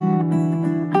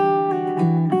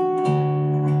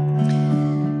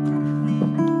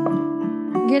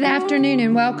afternoon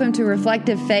and welcome to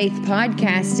Reflective Faith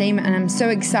Podcast team. And I'm so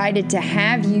excited to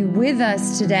have you with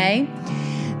us today.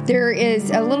 There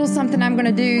is a little something I'm going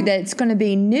to do that's going to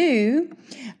be new.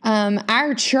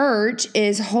 Our church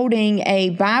is holding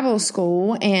a Bible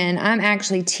school and I'm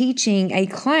actually teaching a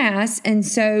class. And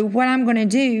so what I'm going to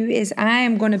do is I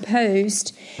am going to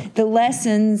post the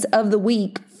lessons of the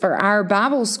week for our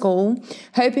Bible school,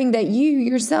 hoping that you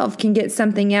yourself can get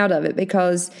something out of it,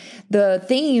 because the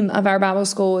theme of our Bible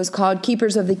school is called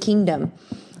Keepers of the Kingdom.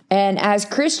 And as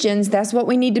Christians, that's what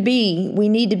we need to be. We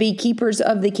need to be keepers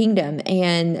of the kingdom.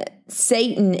 And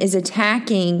Satan is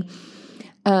attacking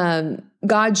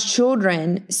God's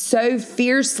children so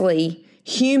fiercely,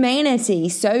 humanity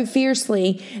so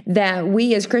fiercely, that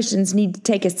we as Christians need to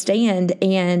take a stand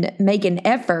and make an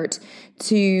effort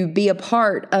to be a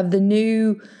part of the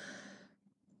new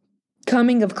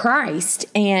coming of Christ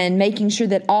and making sure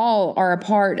that all are a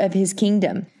part of his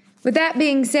kingdom. With that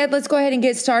being said, let's go ahead and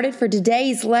get started for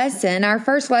today's lesson. Our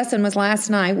first lesson was last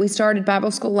night. We started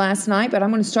Bible school last night, but I'm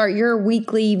going to start your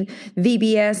weekly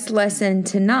VBS lesson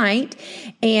tonight.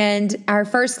 And our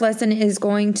first lesson is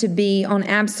going to be on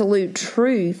absolute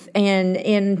truth. And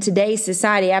in today's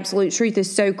society, absolute truth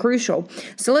is so crucial.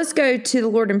 So let's go to the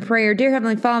Lord in prayer. Dear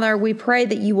Heavenly Father, we pray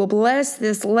that you will bless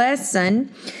this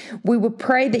lesson. We will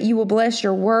pray that you will bless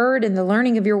your word and the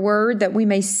learning of your word, that we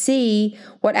may see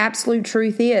what absolute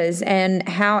truth is and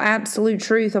how absolute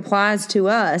truth applies to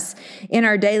us in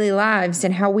our daily lives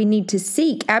and how we need to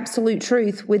seek absolute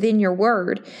truth within your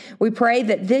word. We pray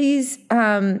that these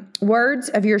words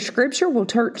of your scripture will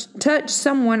touch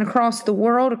someone across the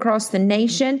world, across the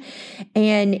nation,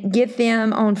 and get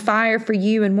them on fire for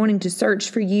you and wanting to search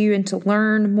for you and to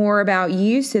learn more about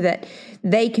you so that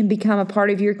they can become a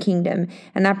part of your kingdom.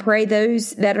 And I pray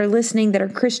those that are listening that are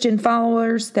Christian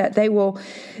followers, that they will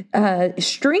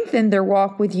strengthen their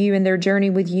walk with you and their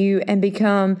journey with you and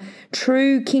become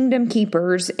true kingdom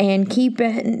keepers and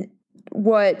keeping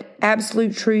what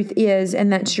absolute truth is,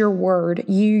 and that's your word.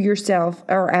 You yourself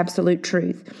are absolute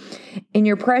truth. In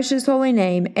your precious holy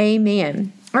name,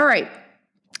 amen. All right.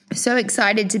 So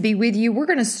excited to be with you. We're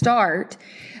going to start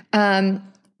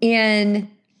in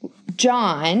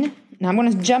John. Now, I'm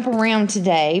going to jump around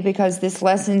today because this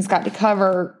lesson's got to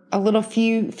cover a little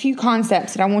few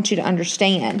concepts that I want you to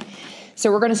understand.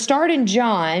 So we're going to start in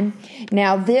John.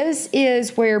 Now, this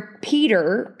is where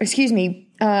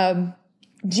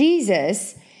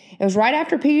Jesus, it was right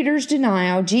after Peter's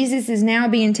denial. Jesus is now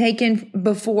being taken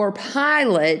before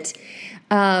Pilate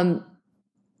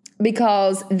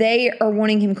because they are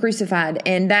wanting him crucified.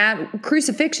 And that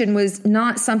crucifixion was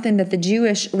not something that the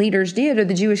Jewish leaders did or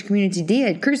the Jewish community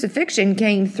did. Crucifixion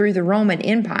came through the Roman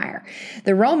Empire.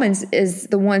 The Romans is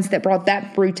the ones that brought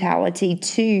that brutality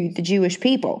to the Jewish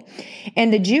people.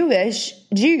 And the Jews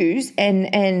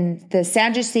and the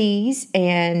Sadducees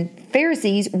and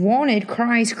Pharisees wanted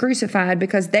Christ crucified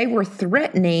because they were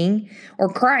threatening,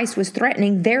 or Christ was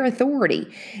threatening their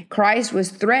authority. Christ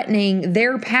was threatening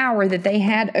their power that they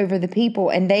had over the people,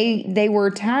 and they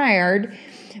were tired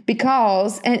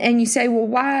because, and you say, well,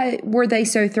 why were they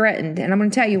so threatened? And I'm going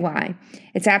to tell you why.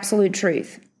 It's absolute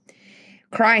truth.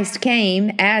 Christ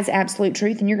came as absolute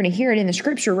truth, and you're going to hear it in the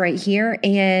scripture right here,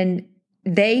 and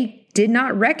they did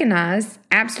not recognize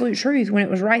absolute truth when it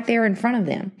was right there in front of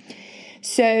them.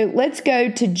 So let's go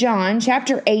to John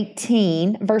chapter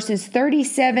 18, verses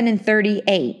 37 and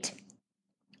 38.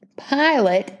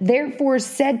 Pilate therefore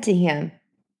said to him,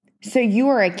 "So you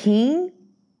are a king?"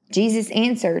 Jesus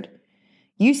answered,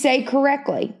 "You say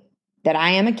correctly that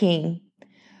I am a king.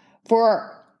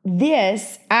 For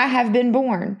this I have been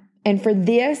born, and for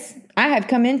this I have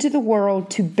come into the world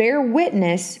to bear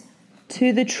witness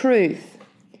to the truth.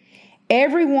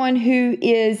 Everyone who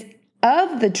is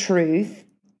of the truth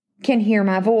can hear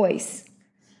my voice."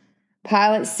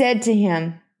 Pilate said to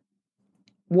him,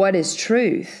 "What is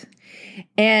truth?"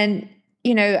 And,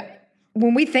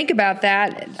 when we think about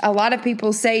that, a lot of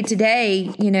people say today,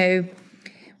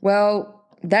 well,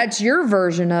 that's your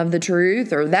version of the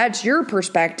truth, or that's your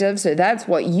perspective, so that's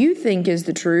what you think is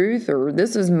the truth, or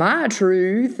this is my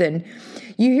truth. And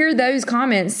you hear those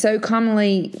comments so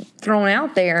commonly thrown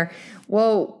out there.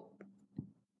 Well,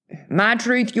 my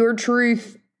truth, your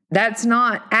truth, that's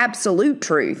not absolute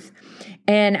truth.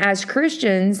 And as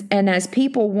Christians and as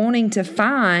people wanting to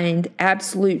find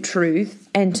absolute truth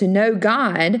and to know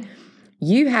God,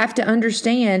 you have to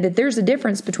understand that there's a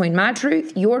difference between my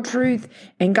truth, your truth,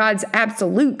 and God's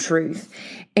absolute truth.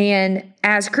 And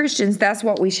as Christians, that's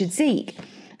what we should seek.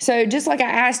 So just like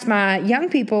I asked my young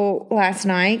people last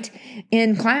night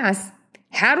in class,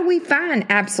 how do we find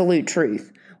absolute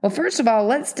truth? Well, first of all,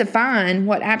 let's define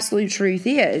what absolute truth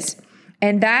is.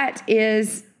 And that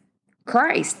is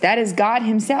Christ. That is God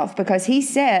himself, because he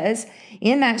says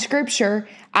in that scripture,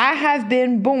 I have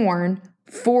been born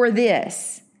for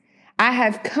this. I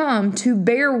have come to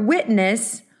bear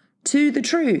witness to the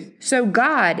truth. So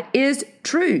God is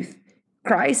truth.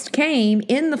 Christ came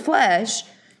in the flesh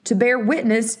to bear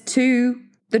witness to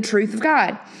the truth of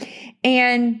God.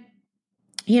 And,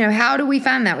 how do we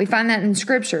find that? We find that in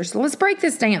scripture. So let's break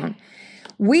this down.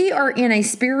 We are in a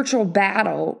spiritual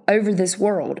battle over this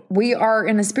world. We are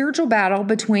in a spiritual battle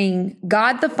between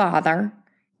God the Father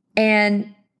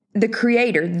and the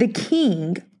Creator, the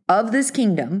King of this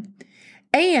kingdom,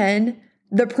 and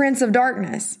the Prince of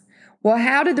Darkness. Well,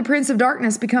 how did the Prince of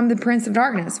Darkness become the Prince of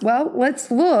Darkness? Well,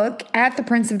 let's look at the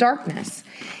Prince of Darkness.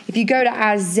 If you go to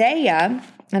Isaiah,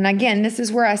 and again, this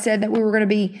is where I said that we were going to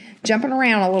be jumping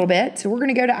around a little bit. So we're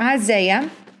going to go to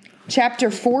Isaiah chapter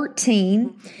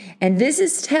 14, and this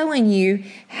is telling you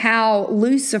how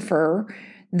Lucifer,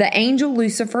 the angel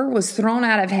Lucifer, was thrown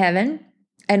out of heaven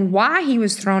and why he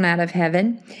was thrown out of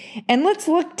heaven. And let's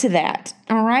look to that,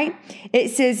 all right?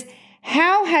 It says,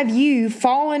 how have you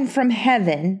fallen from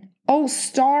heaven, O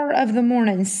star of the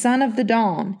morning, son of the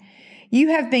dawn? You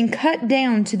have been cut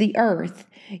down to the earth.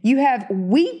 You have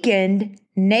weakened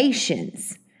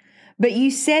nations. But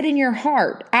you said in your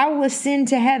heart, I will ascend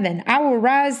to heaven. I will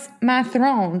rise my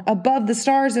throne above the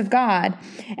stars of God,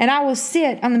 and I will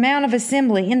sit on the mount of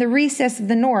assembly in the recess of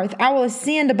the north. I will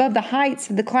ascend above the heights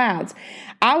of the clouds.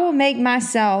 I will make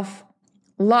myself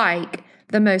like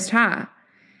the Most High.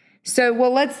 So,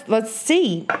 let's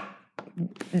see.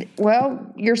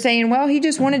 Well, you're saying, he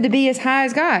just wanted to be as high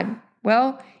as God.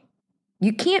 Well,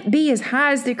 you can't be as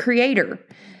high as the Creator.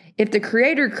 If the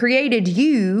Creator created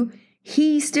you,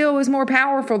 he still is more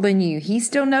powerful than you. He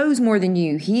still knows more than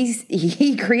you.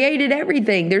 He created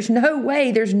everything. There's no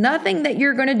way, there's nothing that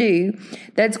you're going to do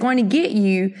that's going to get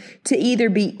you to either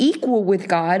be equal with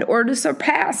God or to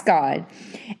surpass God.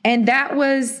 And that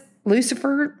was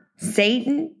Lucifer,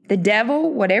 Satan, the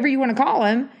devil, whatever you want to call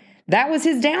him. That was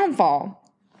his downfall.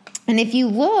 And if you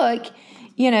look,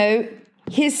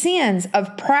 his sins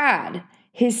of pride,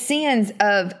 his sins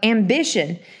of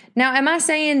ambition. Now, am I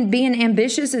saying being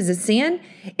ambitious is a sin?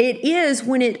 It is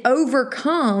when it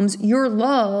overcomes your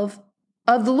love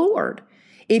of the Lord.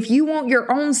 If you want your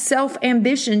own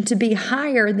self-ambition to be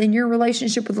higher than your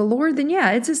relationship with the Lord, then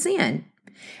yeah, it's a sin.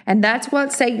 And that's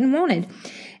what Satan wanted.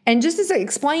 And just as I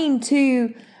explained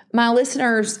to my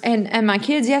listeners and my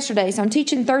kids yesterday, so I'm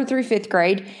teaching 3rd through 5th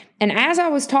grade, and as I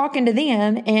was talking to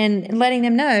them and letting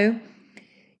them know,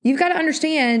 you've got to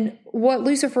understand what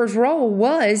Lucifer's role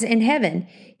was in heaven.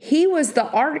 He was the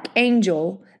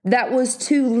archangel that was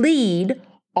to lead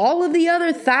all of the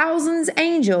other thousands of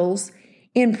angels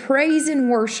in praise and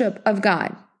worship of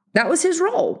God. That was his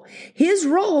role. His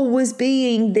role was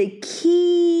being the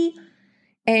key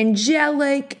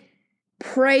angelic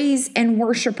praise and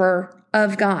worshiper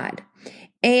of God.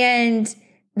 And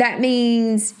that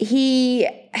means he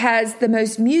has the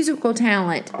most musical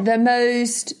talent, the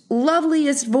most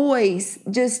loveliest voice.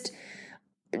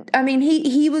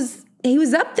 He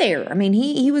was up there.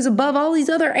 He was above all these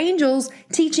other angels,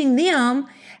 teaching them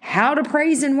how to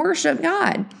praise and worship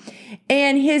God.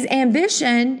 And his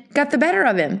ambition got the better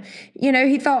of him.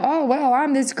 He thought,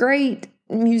 I'm this great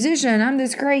musician. I'm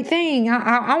this great thing.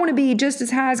 I want to be just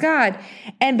as high as God.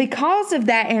 And because of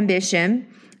that ambition,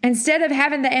 instead of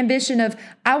having the ambition of,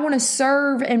 I want to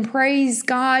serve and praise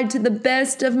God to the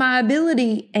best of my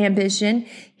ability ambition,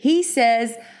 he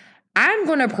says, I'm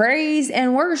going to praise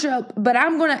and worship, but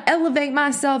I'm going to elevate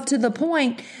myself to the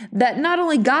point that not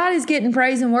only God is getting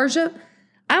praise and worship,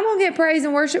 I'm going to get praise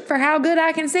and worship for how good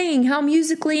I can sing, how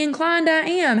musically inclined I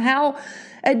am, how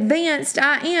advanced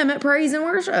I am at praise and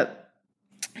worship.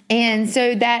 And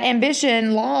so that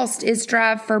ambition lost its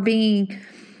strive for being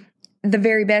the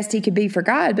very best he could be for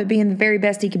God, but being the very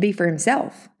best he could be for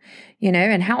himself.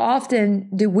 And how often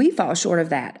do we fall short of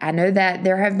that? I know that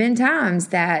there have been times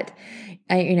that,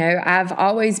 I've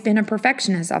always been a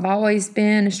perfectionist. I've always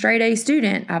been a straight A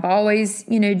student. I've always,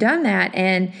 done that.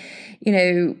 And,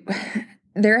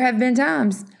 there have been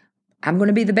times I'm going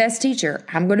to be the best teacher.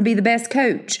 I'm going to be the best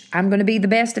coach. I'm going to be the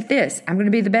best at this. I'm going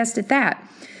to be the best at that.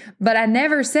 But I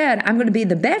never said I'm going to be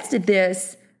the best at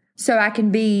this so I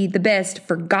can be the best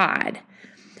for God.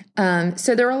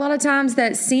 So there are a lot of times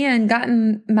that sin got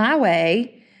in my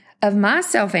way of my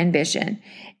self-ambition.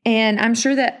 And I'm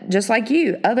sure that just like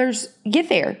you, others get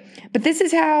there. But this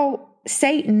is how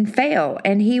Satan fell.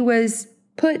 And he was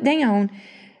put down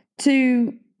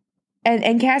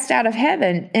and cast out of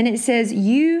heaven. And it says,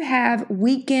 you have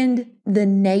weakened the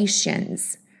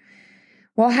nations.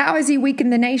 Well, how has he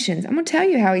weakened the nations? I'm going to tell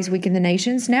you how he's weakened the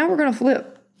nations. Now we're going to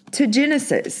flip to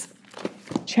Genesis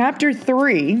chapter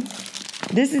 3.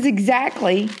 This is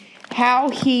exactly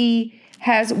how he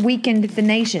has weakened the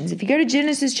nations. If you go to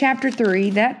Genesis chapter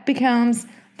 3, that becomes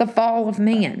the fall of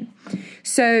man.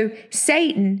 So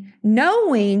Satan,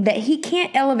 knowing that he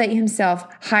can't elevate himself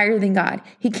higher than God,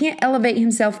 he can't elevate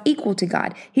himself equal to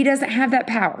God. He doesn't have that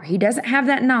power. He doesn't have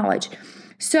that knowledge.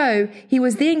 So he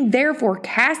was then therefore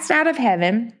cast out of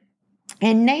heaven.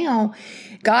 And now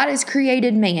God has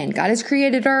created man. God has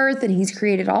created earth, and he's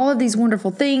created all of these wonderful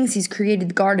things. He's created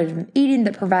the Garden of Eden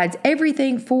that provides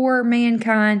everything for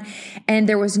mankind. And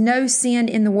there was no sin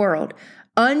in the world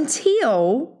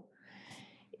until,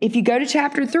 if you go to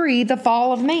chapter 3, the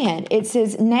fall of man. It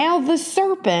says, now the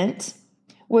serpent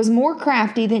was more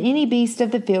crafty than any beast of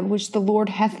the field which the Lord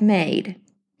hath made.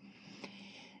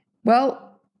 Well,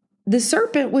 the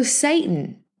serpent was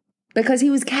Satan because he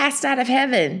was cast out of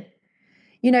heaven.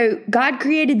 You know, God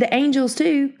created the angels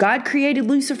too. God created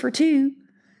Lucifer too.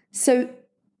 So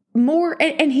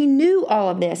and he knew all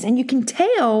of this. And you can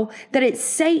tell that it's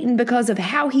Satan because of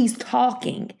how he's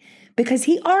talking, because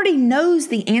he already knows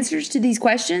the answers to these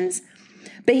questions,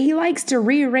 but he likes to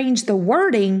rearrange the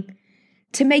wording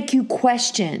to make you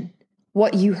question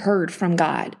what you heard from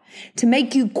God, to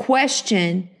make you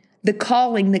question the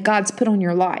calling that God's put on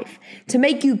your life, to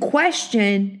make you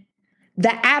question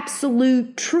the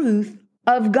absolute truth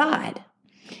of God.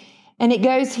 And it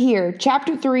goes here,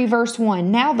 chapter 3, verse 1.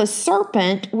 Now the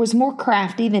serpent was more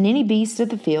crafty than any beast of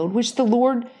the field, which the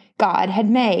Lord God had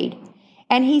made.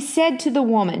 And he said to the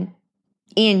woman,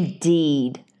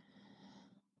 indeed,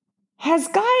 has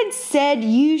God said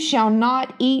you shall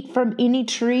not eat from any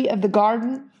tree of the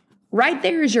garden? Right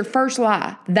there is your first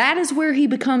lie. That is where he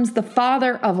becomes the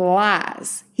father of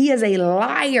lies. He is a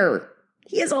liar.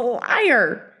 He is a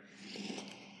liar.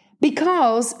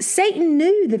 Because Satan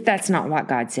knew that that's not what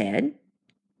God said.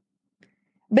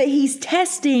 But he's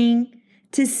testing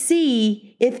to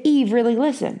see if Eve really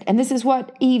listened. And this is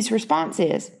what Eve's response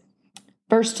is.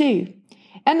 Verse 2.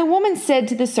 And the woman said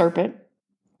to the serpent,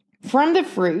 from the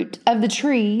fruit of the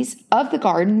trees of the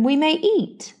garden we may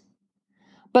eat.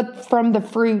 But from the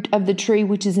fruit of the tree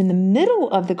which is in the middle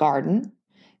of the garden,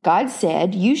 God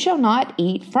said, you shall not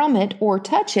eat from it or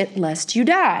touch it, lest you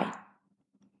die.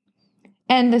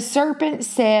 And the serpent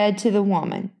said to the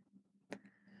woman,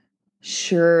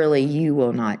 surely you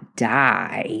will not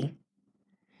die.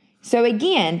 So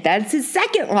again, that's his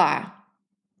second lie.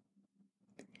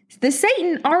 The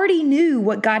Satan already knew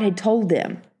what God had told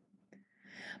them.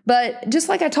 But just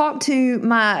like I talked to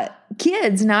my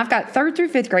kids, now I've got 3rd through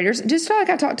 5th graders, just like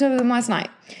I talked to them last night.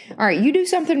 All right, you do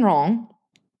something wrong.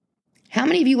 How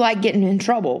many of you like getting in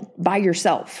trouble by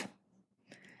yourself?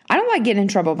 I don't like getting in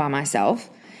trouble by myself.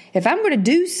 If I'm going to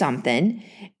do something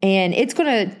and it's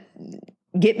going to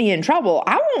get me in trouble,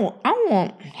 I want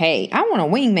a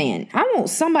wingman. I want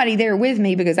somebody there with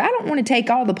me because I don't want to take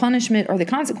all the punishment or the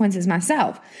consequences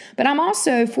myself. But I'm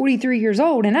also 43 years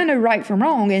old and I know right from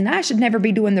wrong, and I should never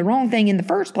be doing the wrong thing in the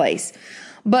first place.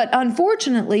 But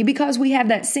unfortunately, because we have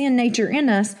that sin nature in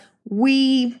us,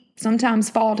 we sometimes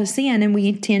fall to sin and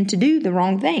we tend to do the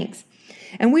wrong things.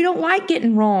 And we don't like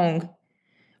getting wrong.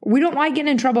 We don't like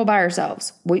getting in trouble by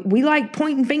ourselves. We like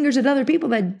pointing fingers at other people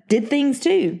that did things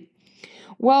too.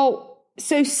 Well,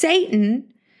 so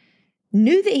Satan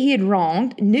knew that he had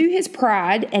wronged, knew his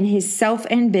pride and his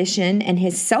self-ambition and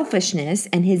his selfishness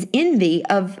and his envy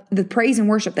of the praise and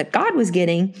worship that God was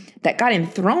getting, that got him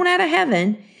thrown out of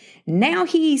heaven. Now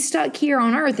he's stuck here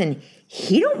on earth and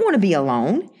he don't want to be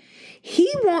alone.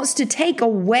 He wants to take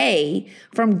away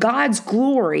from God's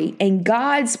glory and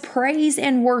God's praise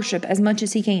and worship as much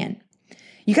as he can.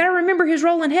 You got to remember his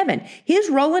role in heaven. His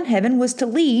role in heaven was to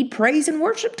lead praise and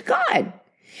worship to God.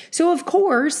 So, of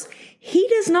course, he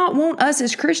does not want us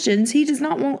as Christians, he does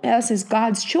not want us as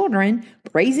God's children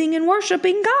praising and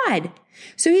worshiping God.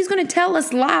 So he's going to tell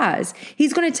us lies.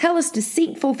 He's going to tell us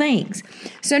deceitful things.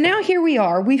 So now here we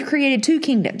are. We've created 2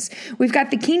 kingdoms. We've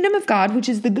got the kingdom of God, which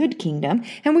is the good kingdom,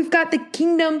 and we've got the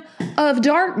kingdom of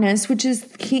darkness, which is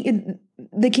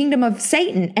the kingdom of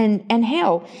Satan and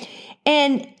hell.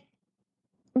 And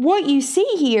what you see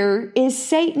here is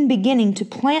Satan beginning to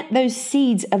plant those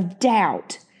seeds of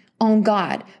doubt on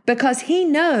God because he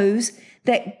knows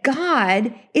that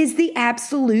God is the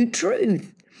absolute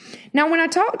truth. Now, when I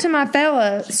talked to my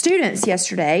fellow students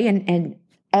yesterday and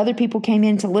other people came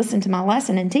in to listen to my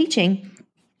lesson and teaching,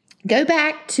 go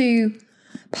back to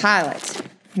Pilate,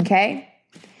 okay?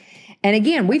 And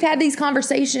again, we've had these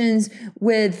conversations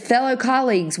with fellow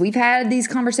colleagues. We've had these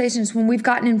conversations when we've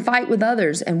gotten in fight with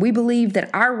others, and we believe that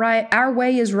our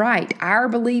way is right, our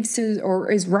beliefs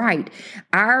is right,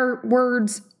 our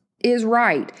words is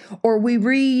right, or we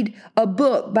read a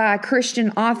book by a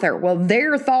Christian author. Well,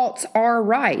 their thoughts are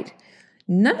right.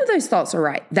 None of those thoughts are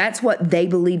right. That's what they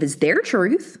believe is their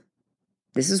truth.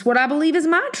 This is what I believe is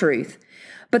my truth.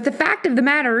 But the fact of the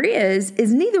matter is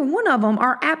neither one of them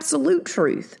are absolute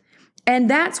truth. And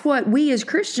that's what we as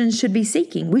Christians should be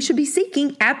seeking. We should be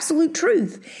seeking absolute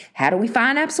truth. How do we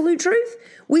find absolute truth?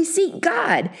 We seek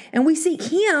God, and we seek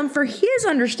Him for His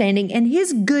understanding and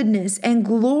His goodness and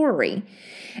glory.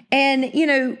 And,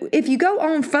 if you go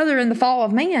on further in the fall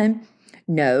of man,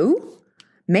 no,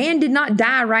 man did not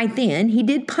die right then. He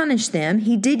did punish them.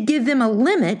 He did give them a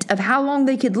limit of how long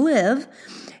they could live.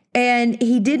 And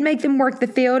He did make them work the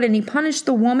field, and He punished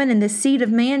the woman and the seed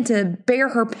of man to bear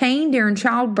her pain during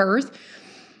childbirth.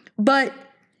 But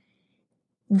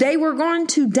they were going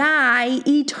to die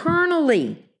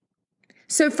eternally.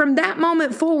 So from that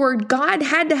moment forward, God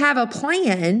had to have a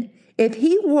plan if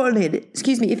He wanted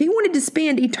to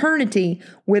spend eternity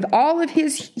with all of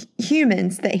His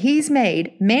humans that He's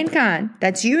made, mankind,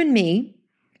 that's you and me,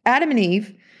 Adam and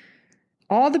Eve,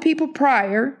 all the people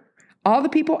prior, all the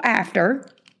people after.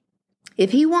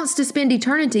 If He wants to spend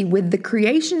eternity with the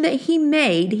creation that He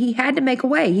made, He had to make a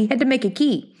way. He had to make a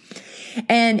key.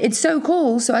 And it's so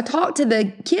cool. So I talked to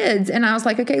the kids and I was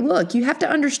like, okay, look, you have to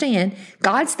understand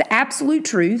God's the absolute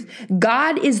truth.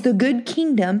 God is the good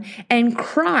kingdom, and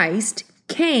Christ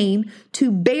came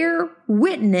to bear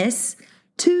witness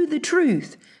to the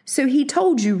truth. So He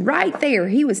told you right there,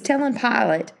 He was telling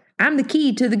Pilate, I'm the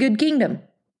key to the good kingdom.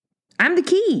 I'm the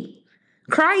key.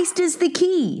 Christ is the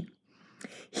key.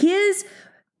 His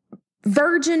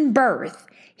virgin birth,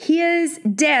 His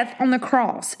death on the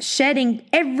cross, shedding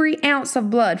every ounce of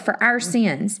blood for our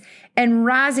sins, and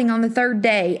rising on the third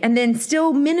day, and then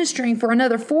still ministering for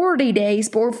another 40 days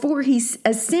before He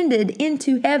ascended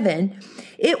into heaven.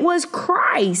 It was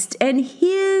Christ and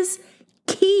His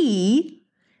key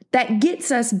that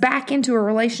gets us back into a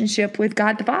relationship with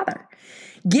God the Father,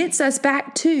 gets us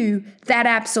back to that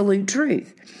absolute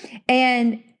truth.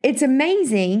 And it's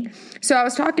amazing. So I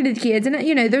was talking to the kids, and,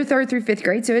 they're 3rd through 5th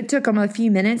grade, so it took them a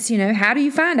few minutes. How do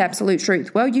you find absolute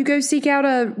truth? Well, you go seek out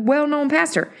a well-known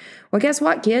pastor. Well, guess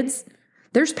what, kids?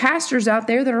 There's pastors out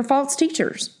there that are false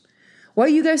teachers. Well,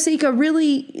 you go seek a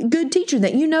really good teacher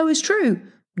that you know is true.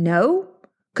 No,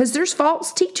 because there's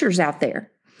false teachers out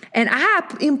there. And I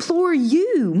implore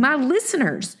you, my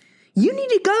listeners, you need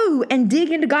to go and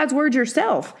dig into God's word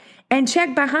yourself and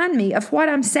check behind me of what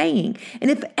I'm saying.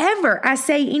 And if ever I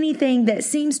say anything that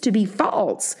seems to be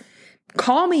false,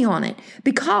 call me on it,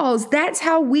 because that's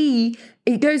how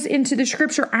it goes into the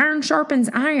scripture, iron sharpens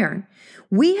iron.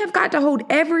 We have got to hold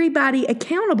everybody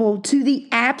accountable to the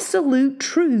absolute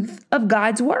truth of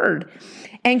God's word.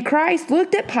 And Christ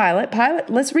looked at Pilate. Pilate,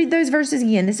 let's read those verses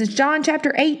again. This is John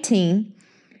chapter 18,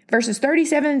 verses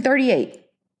 37 and 38.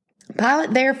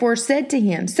 Pilate therefore said to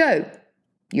him, so,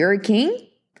 you're a king?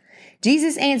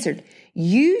 Jesus answered,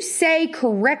 you say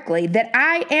correctly that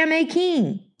I am a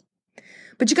king.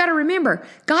 But you got to remember,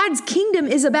 God's kingdom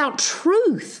is about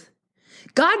truth.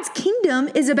 God's kingdom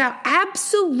is about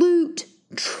absolute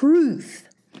truth.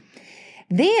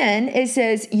 Then it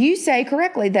says, you say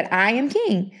correctly that I am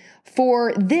king.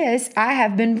 For this I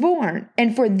have been born,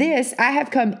 and for this I have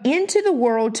come into the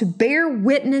world to bear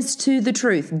witness to the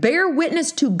truth, bear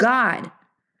witness to God.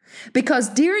 Because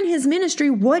during His ministry,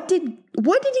 what did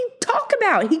He talk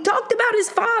about? He talked about His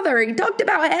Father. He talked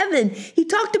about heaven. He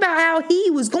talked about how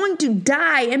He was going to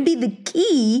die and be the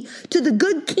key to the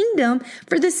good kingdom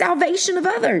for the salvation of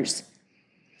others.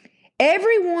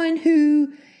 Everyone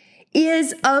who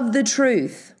is of the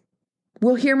truth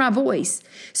will hear my voice.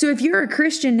 So if you're a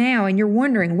Christian now and you're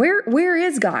wondering, where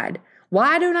is God?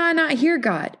 Why don't I not hear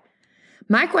God?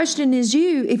 My question is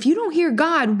if you don't hear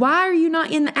God, why are you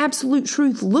not in the absolute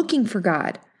truth looking for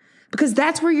God? Because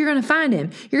that's where you're going to find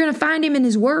Him. You're going to find Him in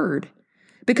His word,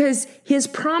 because His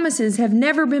promises have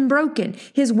never been broken.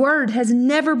 His word has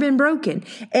never been broken.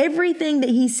 Everything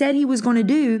that He said He was going to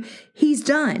do, He's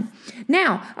done.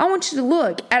 Now, I want you to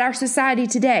look at our society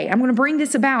today. I'm going to bring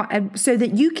this about so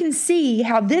that you can see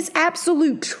how this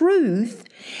absolute truth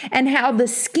and how the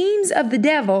schemes of the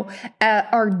devil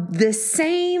are the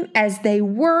same as they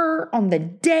were on the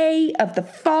day of the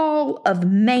fall of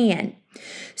man.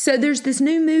 So there's this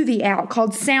new movie out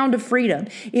called Sound of Freedom.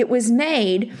 It was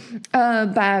made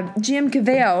by Jim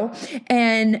Cavell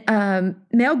and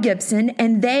Mel Gibson,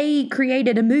 and they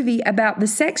created a movie about the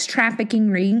sex trafficking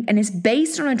ring, and it's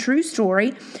based on a true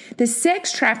story. The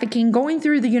sex trafficking going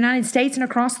through the United States and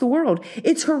across the world.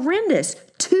 It's horrendous.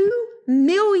 2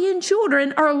 million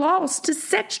children are lost to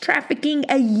sex trafficking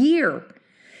a year.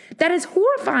 That is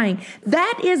horrifying.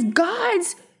 That is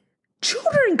God's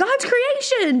children, God's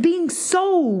creation being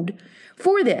sold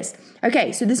for this.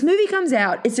 Okay, so this movie comes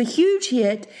out. It's a huge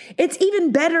hit. It's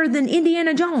even better than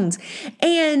Indiana Jones.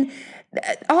 And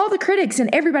all the critics and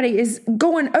everybody is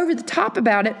going over the top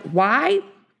about it. Why?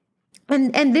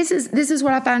 And this is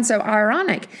what I find so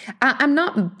ironic.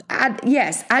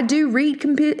 I do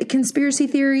read conspiracy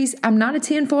theories. I'm not a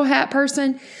tinfoil hat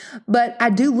person, but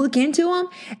I do look into them.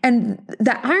 And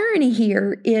the irony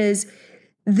here is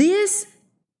this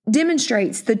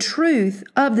demonstrates the truth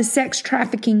of the sex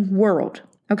trafficking world.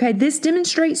 Okay, this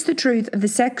demonstrates the truth of the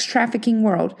sex trafficking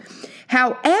world.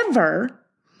 However,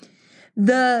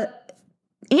 the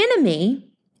enemy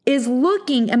is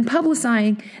looking and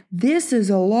publicizing, this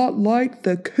is a lot like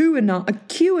the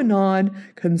QAnon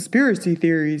conspiracy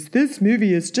theories. This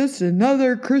movie is just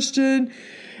another Christian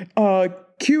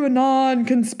QAnon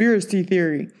conspiracy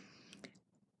theory.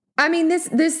 I mean, this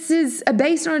is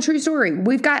based on a true story.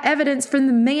 We've got evidence from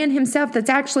the man himself that's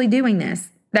actually doing this,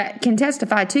 that can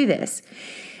testify to this.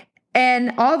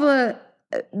 And all the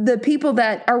people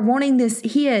that are wanting this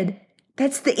hid,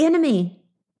 that's the enemy.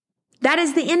 That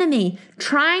is the enemy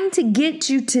trying to get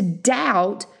you to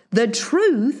doubt the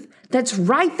truth that's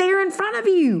right there in front of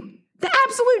you. The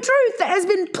absolute truth that has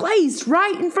been placed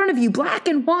right in front of you, black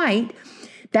and white.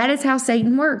 That is how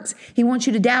Satan works. He wants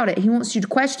you to doubt it. He wants you to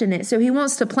question it. So he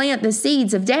wants to plant the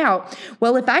seeds of doubt.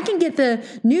 Well, if I can get the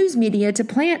news media to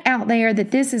plant out there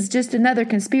that this is just another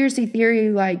conspiracy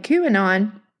theory like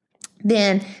QAnon,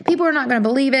 then people are not going to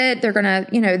believe it. They're going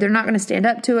to, they're not going to stand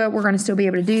up to it. We're going to still be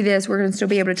able to do this. We're going to still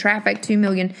be able to traffic 2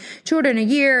 million children a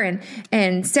year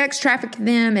and sex traffic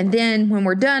them. And then when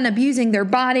we're done abusing their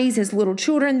bodies as little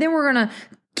children, then we're going to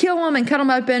kill them and cut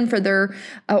them open for their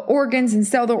organs and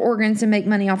sell their organs and make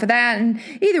money off of that. And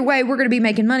either way, we're going to be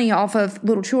making money off of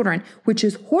little children, which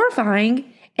is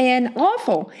horrifying and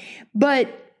awful.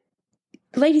 But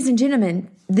ladies and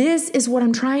gentlemen, this is what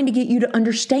I'm trying to get you to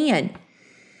understand.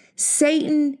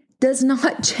 Satan does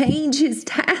not change his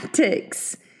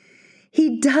tactics.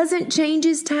 He doesn't change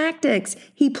his tactics.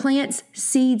 He plants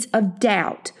seeds of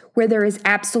doubt where there is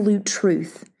absolute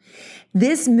truth.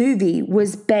 This movie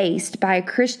was based by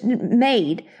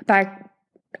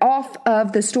off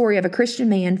of the story of a Christian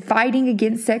man fighting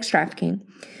against sex trafficking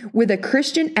with a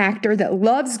Christian actor that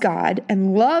loves God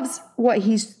and loves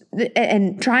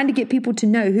and trying to get people to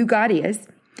know who God is,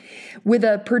 with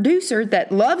a producer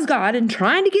that loves God and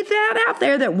trying to get that out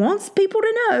there, that wants people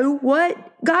to know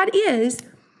what God is.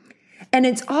 And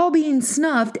it's all being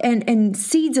snuffed, and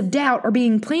seeds of doubt are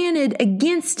being planted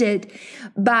against it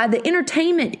by the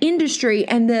entertainment industry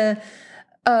and the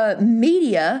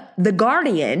media, The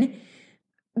Guardian,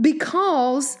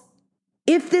 because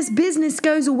if this business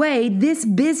goes away, this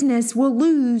business will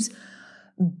lose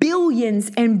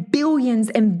billions and billions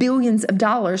and billions of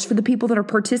dollars for the people that are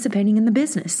participating in the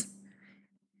business.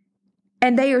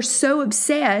 And they are so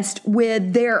obsessed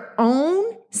with their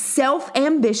own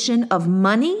self-ambition of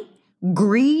money,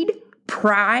 greed,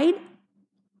 pride.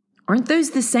 Aren't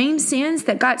those the same sins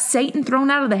that got Satan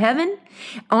thrown out of the heaven?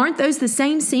 Aren't those the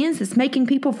same sins that's making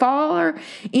people fall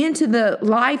into the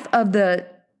life of the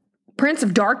Prince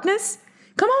of Darkness?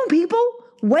 Come on, people.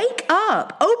 Wake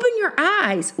up. Open your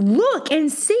eyes. Look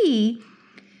and see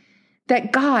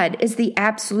that God is the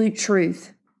absolute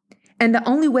truth. And the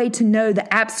only way to know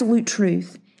the absolute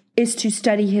truth is to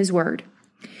study His Word.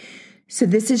 So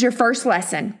this is your first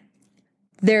lesson.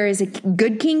 There is a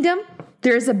good kingdom.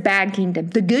 There is a bad kingdom.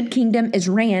 The good kingdom is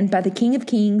ran by the King of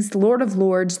Kings, the Lord of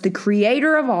Lords, the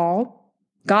Creator of all,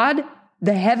 God,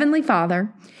 the Heavenly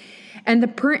Father. And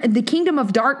the kingdom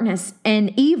of darkness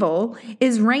and evil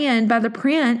is ran by the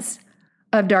Prince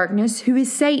of Darkness, who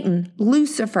is Satan,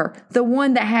 Lucifer, the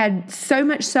one that had so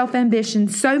much self-ambition,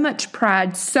 so much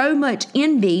pride, so much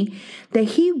envy that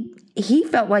he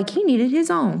felt like he needed his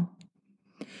own.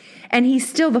 And he's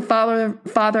still the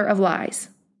father of lies.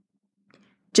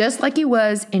 Just like he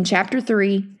was in chapter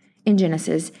 3 in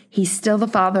Genesis, he's still the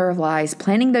father of lies,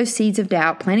 planting those seeds of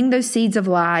doubt, planting those seeds of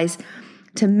lies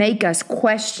to make us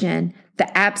question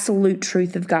the absolute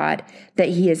truth of God, that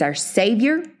He is our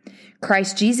Savior.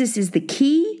 Christ Jesus is the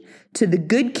key to the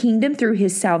good kingdom through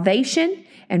His salvation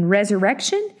and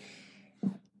resurrection.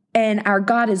 And our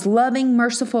God is loving,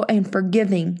 merciful, and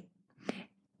forgiving.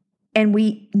 And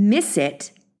we miss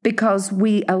it because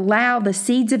we allow the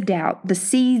seeds of doubt, the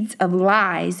seeds of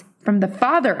lies from the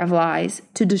father of lies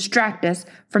to distract us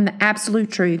from the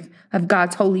absolute truth of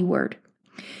God's holy word.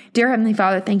 Dear Heavenly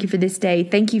Father, thank you for this day.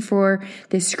 Thank you for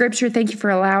this scripture. Thank you for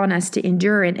allowing us to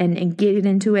endure it and get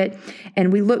into it.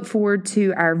 And we look forward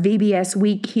to our VBS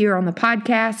week here on the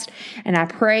podcast. And I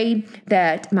pray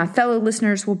that my fellow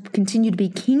listeners will continue to be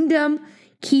kingdom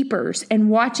keepers and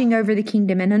watching over the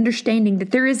kingdom and understanding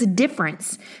that there is a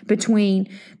difference between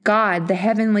God, the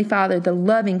Heavenly Father, the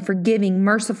loving, forgiving,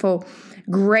 merciful,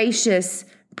 gracious,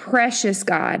 precious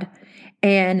God,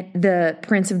 and the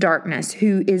Prince of Darkness,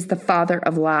 who is the father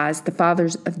of lies, the father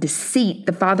of deceit,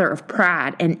 the father of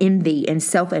pride and envy and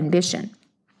self-ambition.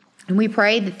 And we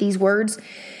pray that these words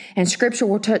and scripture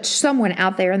will touch someone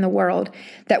out there in the world,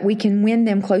 that we can win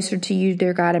them closer to you,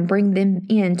 dear God, and bring them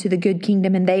into the good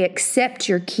kingdom, and they accept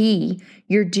your key,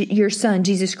 your Son,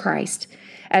 Jesus Christ,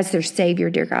 as their Savior,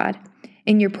 dear God.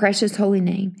 In your precious holy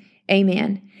name,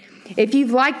 amen. If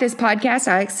you've liked this podcast,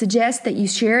 I suggest that you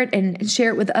share it and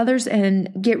share it with others, and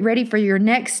get ready for your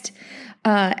next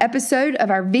episode of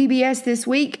our VBS this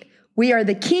week. We are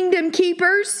the kingdom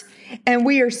keepers, and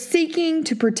we are seeking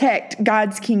to protect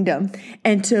God's kingdom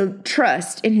and to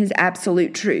trust in his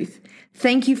absolute truth.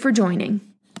 Thank you for joining.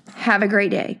 Have a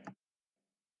great day.